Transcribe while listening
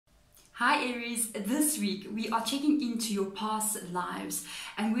Hi Aries, this week we are checking into your past lives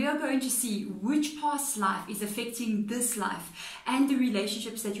and we are going to see which past life is affecting this life and the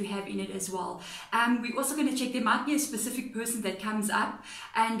relationships that you have in it as well. We're also going to check, there might be a specific person that comes up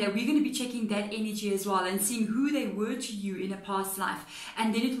and we're going to be checking that energy as well and seeing who they were to you in a past life,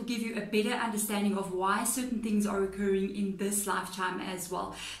 and then it will give you a better understanding of why certain things are occurring in this lifetime as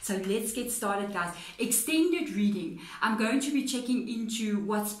well. So let's get started, guys. Extended reading. I'm going to be checking into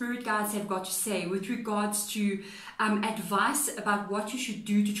what spirit guides have got to say with regards to advice about what you should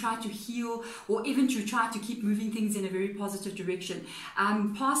do to try to heal or even to try to keep moving things in a very positive direction.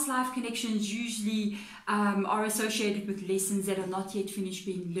 Past life connections usually are associated with lessons that are not yet finished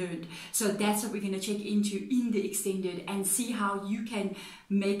being learned. So that's what we're going to check into in the extended and see how you can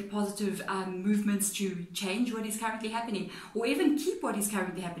make positive movements to change what is currently happening or even keep what is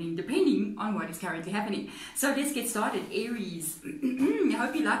currently happening depending on what is currently happening. So let's get started. Aries, I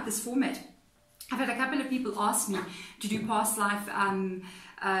hope you like this format. I've had a couple of people ask me to do past life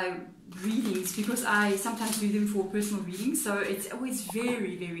readings because I sometimes do them for personal readings, so it's always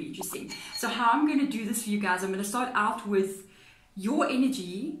very, very interesting. So how I'm going to do this for you guys, I'm going to start out with your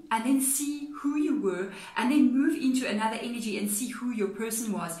energy and then see who you were and then move into another energy and see who your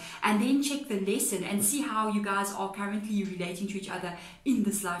person was and then check the lesson and see how you guys are currently relating to each other in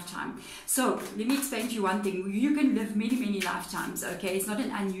this lifetime. So let me explain to you one thing. You can live many, many lifetimes, okay? It's not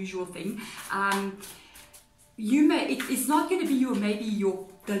an unusual thing. It's not going to be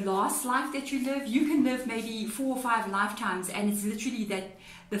the last life that you live. You can live maybe 4 or 5 lifetimes, and it's literally that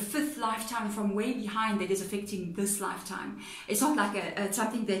the 5th lifetime from way behind that is affecting this lifetime. It's not like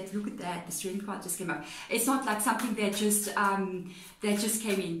something that, look at that, the strength card just came up. It's not like something that just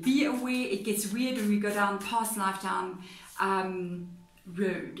came in. Be aware, it gets weird when we go down past lifetime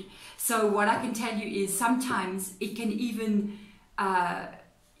road. So what I can tell you is sometimes it can even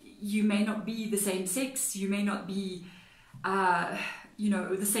you may not be the same sex, you may not be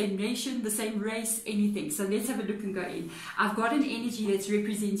the same nation, the same race, anything. So let's have a look and go in. I've got an energy that's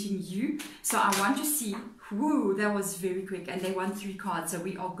representing you. So I want to see, whoa, that was very quick. And they want 3 cards, so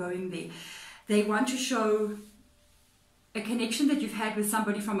we are going there. They want to show a connection that you've had with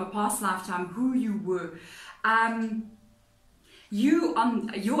somebody from a past lifetime, who you were. You,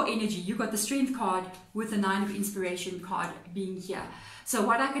 on your energy, you got the Strength card with the 9 of Inspiration card being here. So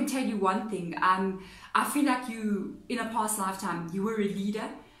what I can tell you one thing, I feel like you, in a past lifetime, you were a leader.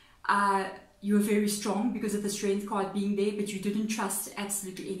 You were very strong because of the Strength card being there, but you didn't trust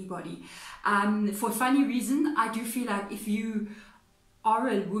absolutely anybody. For a funny reason, I do feel like if you are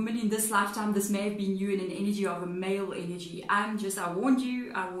a woman in this lifetime, this may have been you in an energy of a male energy. I warned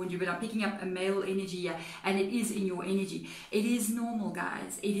you, but I'm picking up a male energy here, and it is in your energy. It is normal,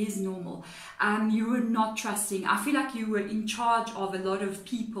 guys. It is normal. You were not trusting. I feel like you were in charge of a lot of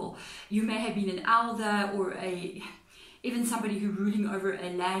people. You may have been an elder or even somebody who ruling over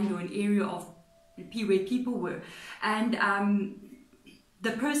a land or an area of where people were. And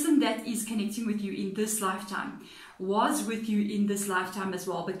the person that is connecting with you in this lifetime was with you in this lifetime as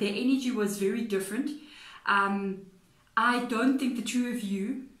well, but their energy was very different. I don't think the two of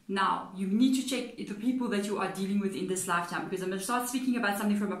you, now you need to check the people that you are dealing with in this lifetime, because I'm going to start speaking about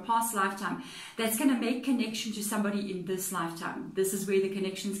something from a past lifetime that's going to make connection to somebody in this lifetime. This is where the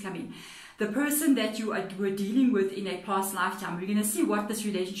connections come in. The person that you were dealing with in a past lifetime, we're going to see what this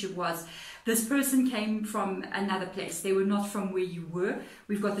relationship was. This person came from another place. They were not from where you were.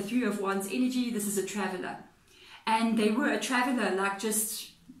 We've got the 3 of Wands energy. This is a traveler. And they were a traveler, like just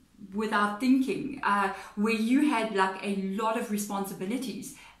without thinking, where you had like a lot of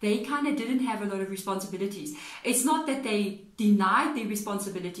responsibilities. They kind of didn't have a lot of responsibilities. It's not that they denied their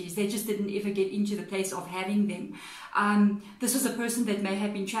responsibilities. They just didn't ever get into the place of having them. This was a person that may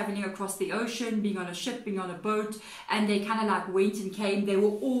have been traveling across the ocean, being on a ship, being on a boat, and they kind of like went and came. They were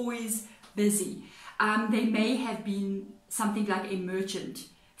always busy. They may have been something like a merchant,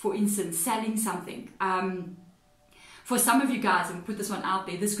 for instance, selling something. For some of you guys, and put this one out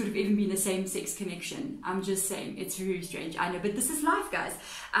there, this could have even been a same-sex connection. I'm just saying, it's very strange, I know, but this is life, guys.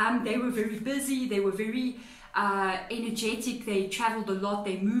 They were very busy, they were very energetic, they traveled a lot,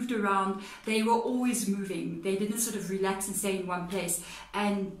 they moved around, they were always moving. They didn't sort of relax and stay in one place,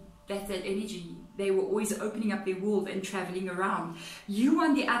 and that's that energy. They were always opening up their world and traveling around. You,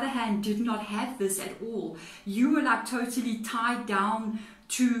 on the other hand, did not have this at all. You were like totally tied down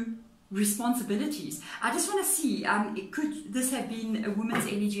to responsibilities. I just want to see, could this have been a woman's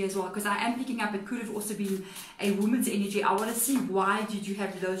energy as well? Because I am picking up, it could have also been a woman's energy. I want to see, why did you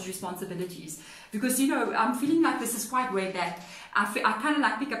have those responsibilities? Because, you know, I'm feeling like this is quite way back. I kind of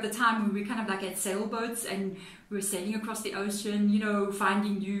like pick up the time when we kind of like had sailboats and we were sailing across the ocean, you know,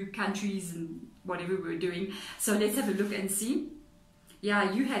 finding new countries and whatever we were doing. So let's have a look and see.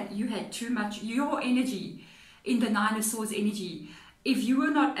 Yeah, you had too much, your energy in the Nine of Swords energy. If you were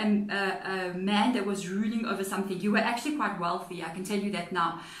not a man that was ruling over something, you were actually quite wealthy, I can tell you that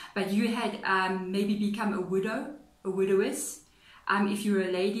now. But you had maybe become a widow, a widowess. If you were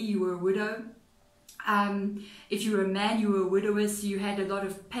a lady, you were a widow. If you were a man, you were a widowess. You had a lot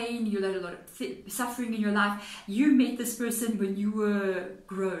of pain, you had a lot of suffering in your life. You met this person when you were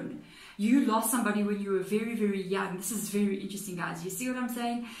grown. You lost somebody when you were very, very young. This is very interesting, guys. You see what I'm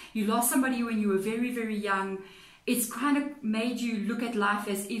saying? You lost somebody when you were very, very young. It's kind of made you look at life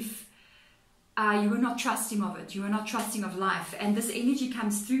as if you were not trusting of it. You were not trusting of life. And this energy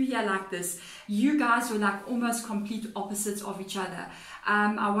comes through here like this. You guys were like almost complete opposites of each other.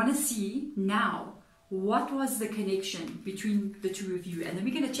 I want to see now, what was the connection between the two of you? And then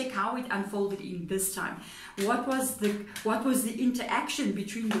we're going to check how it unfolded in this time. What was the interaction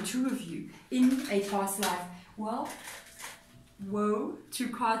between the two of you in a past life? Well, whoa, 2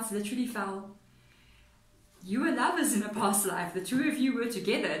 cards literally fell. You were lovers in a past life. The two of you were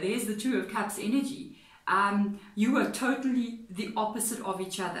together. There's the 2 of Cups energy. You were totally the opposite of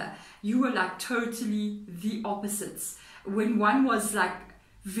each other. You were like totally the opposites. When one was like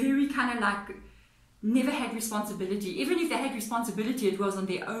very kind of like never had responsibility. Even if they had responsibility, it was on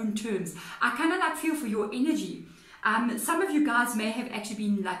their own terms. I kind of like feel for your energy. Some of you guys may have actually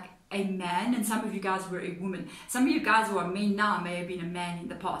been like a man, and some of you guys were a woman. Some of you guys who are men now may have been a man in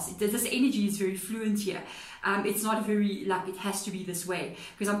the past. This energy is very fluent here. It's not very like it has to be this way,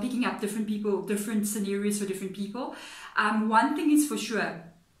 because I'm picking up different people, different scenarios for different people. One thing is for sure,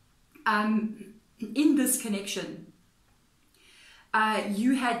 in this connection,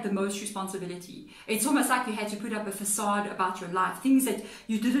 you had the most responsibility. It's almost like you had to put up a facade about your life. Things that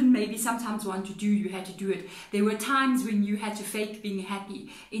you didn't maybe sometimes want to do, you had to do it. There were times when you had to fake being happy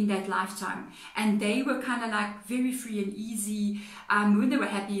in that lifetime. And they were kind of like very free and easy. When they were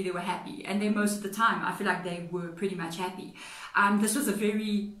happy, they were happy. And then most of the time, I feel like they were pretty much happy. This was a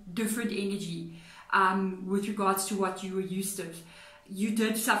very different energy with regards to what you were used to. You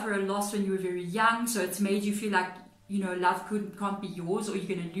did suffer a loss when you were very young, so it's made you feel like, you know, love can't be yours, or you're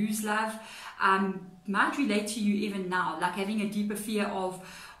going to lose love. Might relate to you even now, like having a deeper fear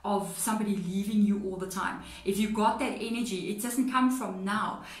of somebody leaving you all the time. If you got that energy, it doesn't come from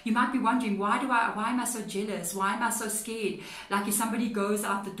now. You might be wondering, why am I so jealous? Why am I so scared? Like if somebody goes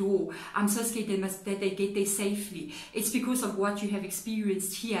out the door, I'm so scared that they get there safely. It's because of what you have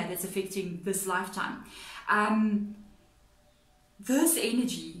experienced here that's affecting this lifetime. This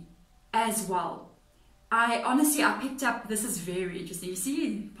energy as well. I picked up, this is very interesting. You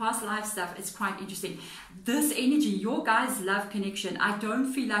see, past life stuff is quite interesting. This energy, your guys' love connection, I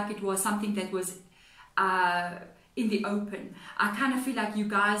don't feel like it was something that was in the open. I kind of feel like you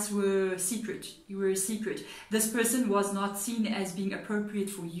guys were secret. You were a secret. This person was not seen as being appropriate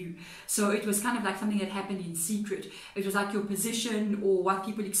for you. So it was kind of like something that happened in secret. It was like your position or what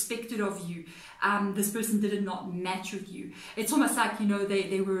people expected of you. This person did not match with you. It's almost like, you know,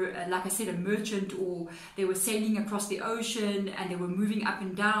 they were, like I said, a merchant, or they were sailing across the ocean and they were moving up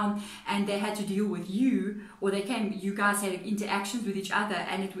and down, and they had to deal with you, or you guys had interactions with each other,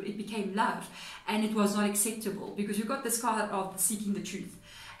 and it became love, and it was not acceptable, because you've got this card of seeking the truth.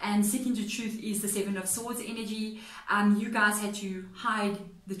 And seeking the truth is the 7 of Swords energy. You guys had to hide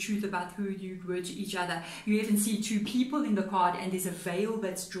the truth about who you were to each other. You even see 2 people in the card, and there's a veil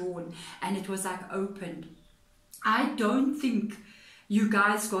that's drawn, and it was like opened. I don't think you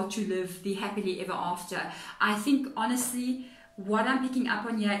guys got to live the happily ever after. I think, honestly, what I'm picking up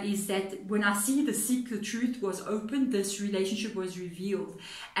on here is that when I see the secret truth was opened, this relationship was revealed,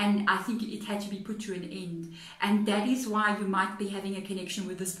 and I think it had to be put to an end. And that is why you might be having a connection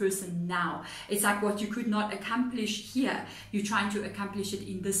with this person now. It's like what you could not accomplish here, you're trying to accomplish it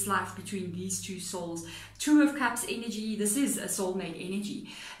in this life between these 2 souls. 2 of Cups energy, this is a soulmate energy.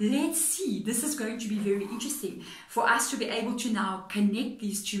 Let's see, this is going to be very interesting for us to be able to now connect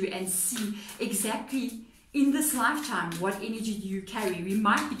these 2 and see exactly in this lifetime, what energy do you carry? We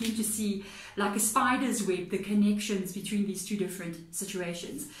might begin to see, like a spider's web, the connections between these 2 different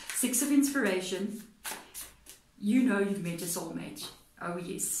situations. 6 of Inspiration. You know you've met a soulmate. Oh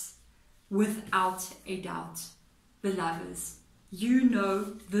yes. Without a doubt. The lovers. You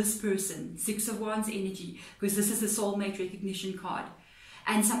know this person. 6 of Wands energy. Because this is a soulmate recognition card.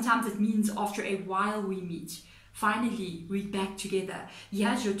 And sometimes it means after a while we meet. Finally, we're back together.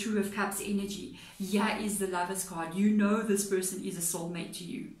 Here's your Two of Cups energy. Here is the Lover's card. You know this person is a soulmate to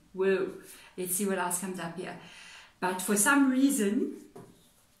you. Whoa. Let's see what else comes up here. But for some reason,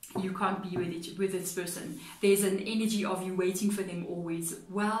 you can't be with this person. There's an energy of you waiting for them always.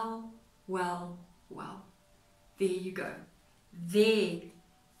 Well. There you go. There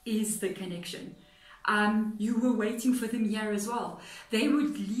is the connection. You were waiting for them here as well. They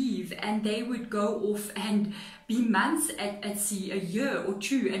would leave and they would go off and be months at sea, a year or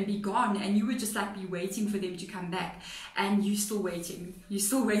two, and be gone, and you would just like be waiting for them to come back, and you're still waiting. You're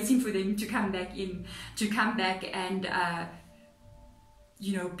still waiting for them to come back and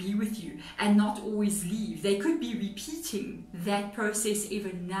you know, be with you and not always leave. They could be repeating that process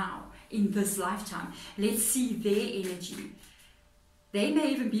even now in this lifetime. Let's see their energy. They may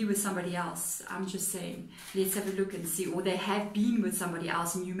even be with somebody else. I'm just saying. Let's have a look and see. Or they have been with somebody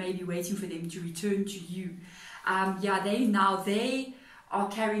else and you may be waiting for them to return to you. Yeah, they are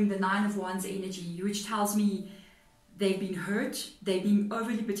carrying the Nine of Wands energy, which tells me they've been hurt. They've been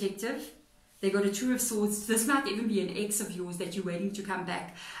overly protective. They got a Two of Swords. This might even be an ex of yours that you're waiting to come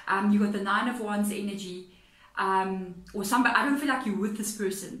back. You got the Nine of Wands energy. Or somebody, I don't feel like you're with this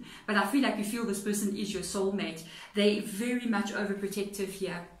person, but I feel like you feel this person is your soulmate. They're very much overprotective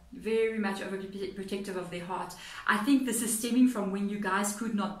here, very much overprotective of their heart. I think this is stemming from when you guys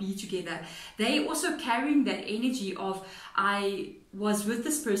could not be together. They also carrying that energy of, I was with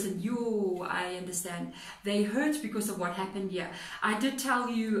this person, I understand. They hurt because of what happened here. I did tell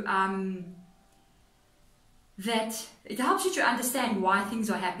you that it helps you to understand why things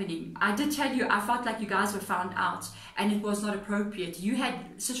are happening. I did tell you, I felt like you guys were found out and it was not appropriate. You had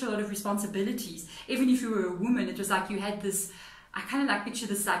such a lot of responsibilities. Even if you were a woman, it was like you had this, I kind of like picture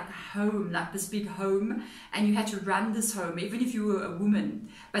this like home, like this big home, and you had to run this home, even if you were a woman.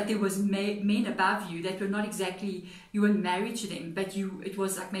 But there was men above you that were not exactly, you weren't married to them, but it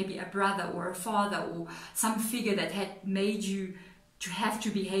was like maybe a brother or a father or some figure that had made you to have to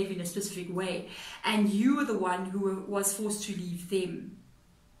behave in a specific way, and you were the one who was forced to leave them.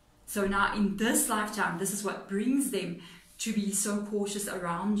 So now in this lifetime, this is what brings them to be so cautious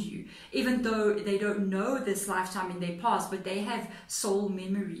around you, even though they don't know this lifetime in their past, but they have soul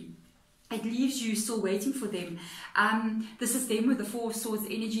memory. It leaves you still waiting for them. This is them with the Four of Swords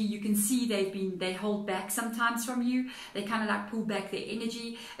energy. You can see they hold back sometimes from you. They kind of like pull back their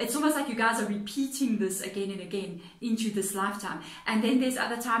energy. It's almost like you guys are repeating this again and again into this lifetime. And then there's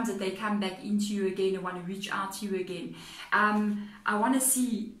other times that they come back into you again and want to reach out to you again. I want to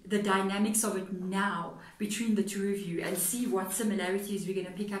see the dynamics of it now between the two of you and see what similarities we're going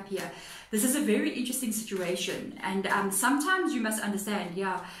to pick up here. This is a very interesting situation, and sometimes you must understand,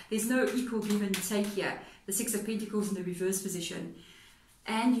 yeah, there's no equal give and take here. The Six of Pentacles in the reverse position,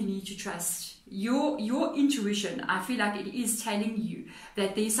 and you need to trust your intuition. I feel like it is telling you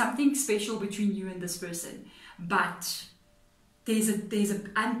that there's something special between you and this person, but there's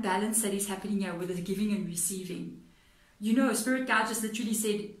an unbalance that is happening here with the giving and receiving. You know, Spirit Guide just literally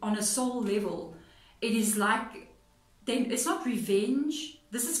said on a soul level, it is like, it's not revenge.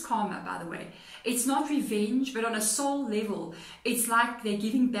 This is karma, by the way. It's not revenge, but on a soul level, it's like they're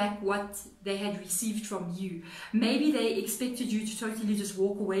giving back what they had received from you. Maybe they expected you to totally just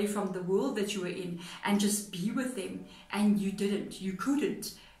walk away from the world that you were in and just be with them, and you didn't. You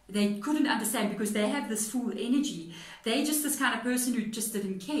couldn't. They couldn't understand because they have this full energy. They're just this kind of person who just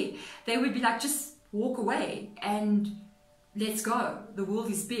didn't care. They would be like, just walk away and let's go. The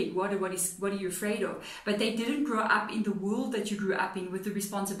world is big. What are you afraid of? But they didn't grow up in the world that you grew up in with the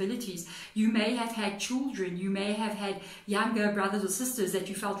responsibilities. You may have had children. You may have had younger brothers or sisters that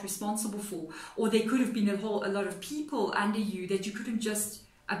you felt responsible for. Or there could have been a lot of people under you that you couldn't just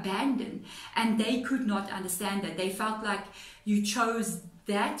abandon. And they could not understand that. They felt like you chose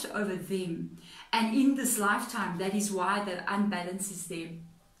that over them. And in this lifetime, that is why the unbalance is there.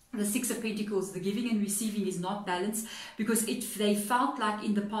 The Six of Pentacles, the giving and receiving is not balanced because they felt like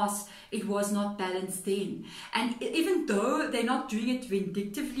in the past it was not balanced then. And even though they're not doing it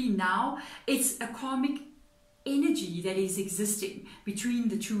vindictively now, it's a karmic energy that is existing between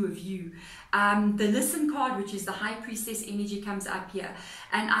the two of you. The Listen card, which is the High Priestess energy, comes up here.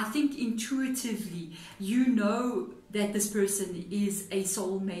 And I think intuitively, you know that this person is a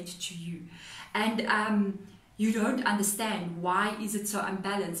soulmate to you. And you don't understand why is it so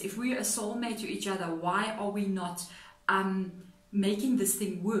unbalanced. If we're a soulmate to each other, why are we not making this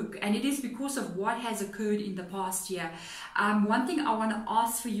thing work? And it is because of what has occurred in the past year. One thing I want to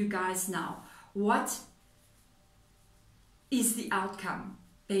ask for you guys now, what is the outcome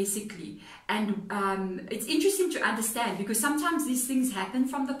basically. And it's interesting to understand, because sometimes these things happen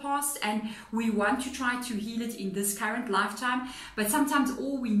from the past and we want to try to heal it in this current lifetime, but sometimes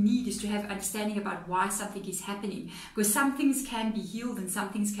all we need is to have understanding about why something is happening, because some things can be healed and some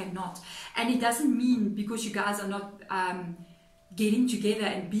things cannot. And it doesn't mean because you guys are not getting together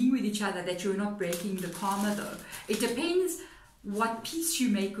and being with each other that you're not breaking the karma, though. It depends what peace you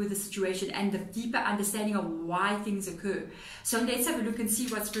make with the situation and the deeper understanding of why things occur. So let's have a look and see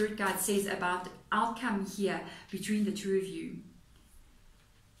what Spirit Guide says about outcome here between the two of you.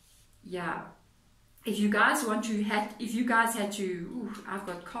 Yeah, if you guys want to had to, I've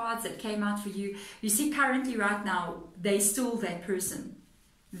got cards that came out for you. You see, currently right now, they still that person.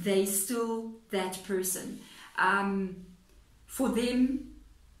 They still that person. For them,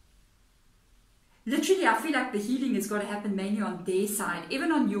 literally, I feel like the healing has got to happen mainly on their side.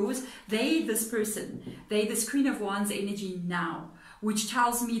 Even on yours, this person, this Queen of Wands energy now, which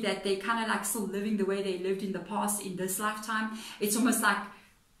tells me that they're kind of like still living the way they lived in the past in this lifetime. It's almost like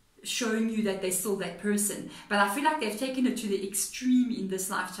showing you that they're still that person. But I feel like they've taken it to the extreme in this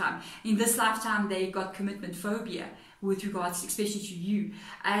lifetime. In this lifetime, they got commitment phobia with regards, especially to you.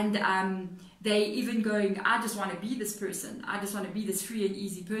 And they even going, I just want to be this person. I just want to be this free and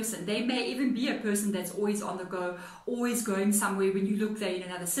easy person. They may even be a person that's always on the go, always going somewhere. When you look, they're in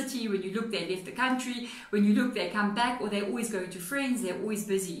another city. When you look, they left the country. When you look, they come back, or they're always going to friends. They're always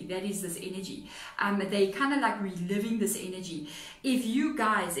busy. That is this energy. They kind of like reliving this energy. If you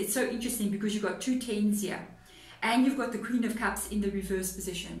guys, it's so interesting because you've got 2 tens here and you've got the Queen of Cups in the reverse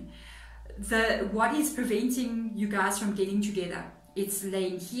position. What is preventing you guys from getting together? It's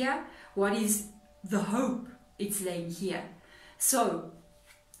laying here. What is the hope? It's laying here. So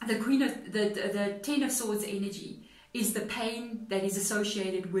the the 10 of Swords energy is the pain that is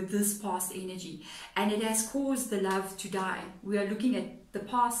associated with this past energy, and it has caused the love to die. We are looking at the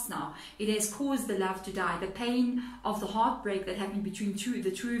past now. It has caused the love to die. The pain of the heartbreak that happened between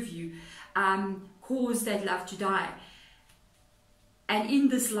the two of you caused that love to die. And in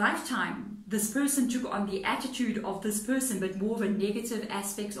this lifetime, this person took on the attitude of this person, but more of a negative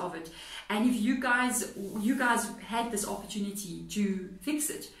aspect of it. And if you guys had this opportunity to fix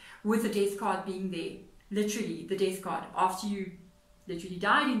it with the Death card being there, literally the Death card, after you literally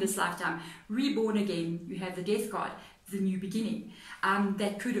died in this lifetime, reborn again, you have the Death card, the new beginning.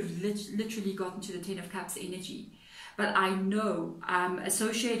 That could have literally gotten to the 10 of Cups energy. But I know,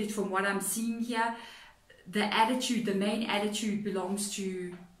 associated from what I'm seeing here, the attitude, the main attitude belongs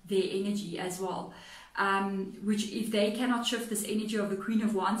to their energy as well. Which if they cannot shift this energy of the Queen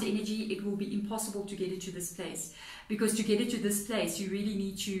of Wands energy, it will be impossible to get it to this place. Because to get it to this place, you really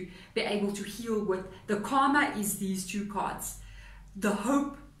need to be able to heal what the karma is. These 2 cards. The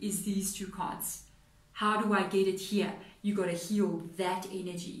hope is these 2 cards. How do I get it here? You got to heal that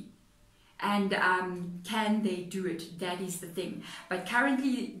energy. And can they do it? That is the thing. But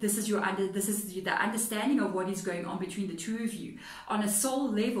currently, this is the understanding of what is going on between the two of you. On a soul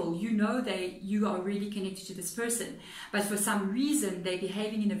level, you know you are really connected to this person. But for some reason, they're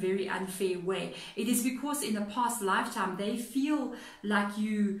behaving in a very unfair way. It is because in the past lifetime, they feel like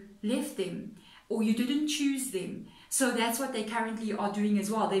you left them or you didn't choose them. So that's what they currently are doing as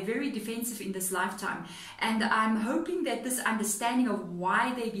well. They're very defensive in this lifetime. And I'm hoping that this understanding of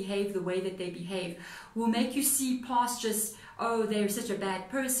why they behave the way that they behave will make you see past just, oh, they're such a bad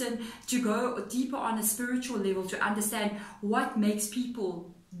person, to go deeper on a spiritual level, to understand what makes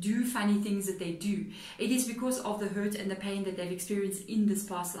people do funny things that they do. It is because of the hurt and the pain that they've experienced in this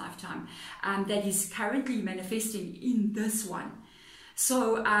past lifetime that is currently manifesting in this one.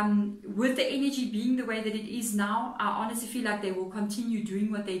 So with the energy being the way that it is now, I honestly feel like they will continue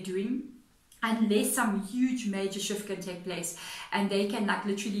doing what they're doing unless some huge major shift can take place and they can like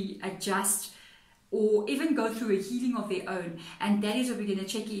literally adjust or even go through a healing of their own. And that is what we're going to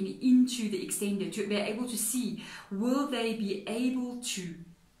check into the extended, to be able to see, will they be able to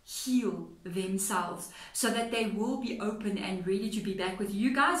heal themselves so that they will be open and ready to be back with you.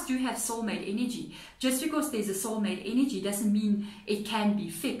 You guys do have soulmate energy. Just because there's a soulmate energy doesn't mean it can be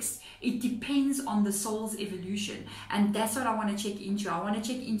fixed. It depends on the soul's evolution, and that's what I want to check into. I want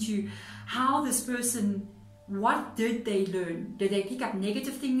to check into how this person, what did they learn? Did they pick up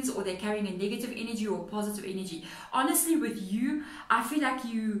negative things, or they're carrying a negative energy or positive energy? Honestly, with you, I feel like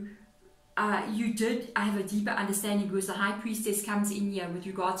you did have a deeper understanding, because the High Priestess comes in here with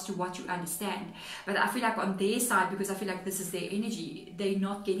regards to what you understand. But I feel like on their side, because I feel like this is their energy, they're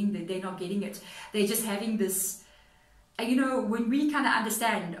not getting it. They're just having this you know, when we kind of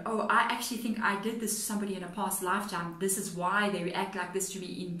understand, oh, I actually think I did this to somebody in a past lifetime, this is why they react like this to me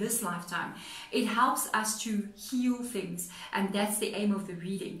in this lifetime, it helps us to heal things, and that's the aim of the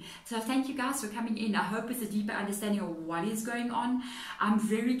reading. So thank you guys for coming in. I hope it's a deeper understanding of what is going on. I'm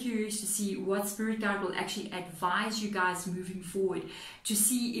very curious to see what Spirit Guide will actually advise you guys moving forward, to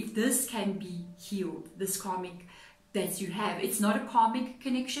see if this can be healed, this karmic that you have. It's not a karmic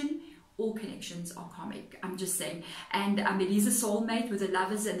connection. All connections are karmic, I'm just saying. And it is a soulmate with the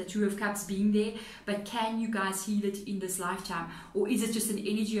Lovers and the Two of Cups being there, but can you guys heal it in this lifetime? Or is it just an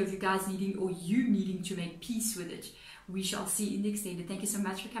energy of you guys needing, or you needing to make peace with it? We shall see in the extended. Thank you so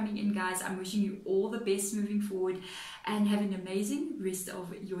much for coming in, guys. I'm wishing you all the best moving forward, and have an amazing rest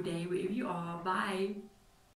of your day wherever you are. Bye.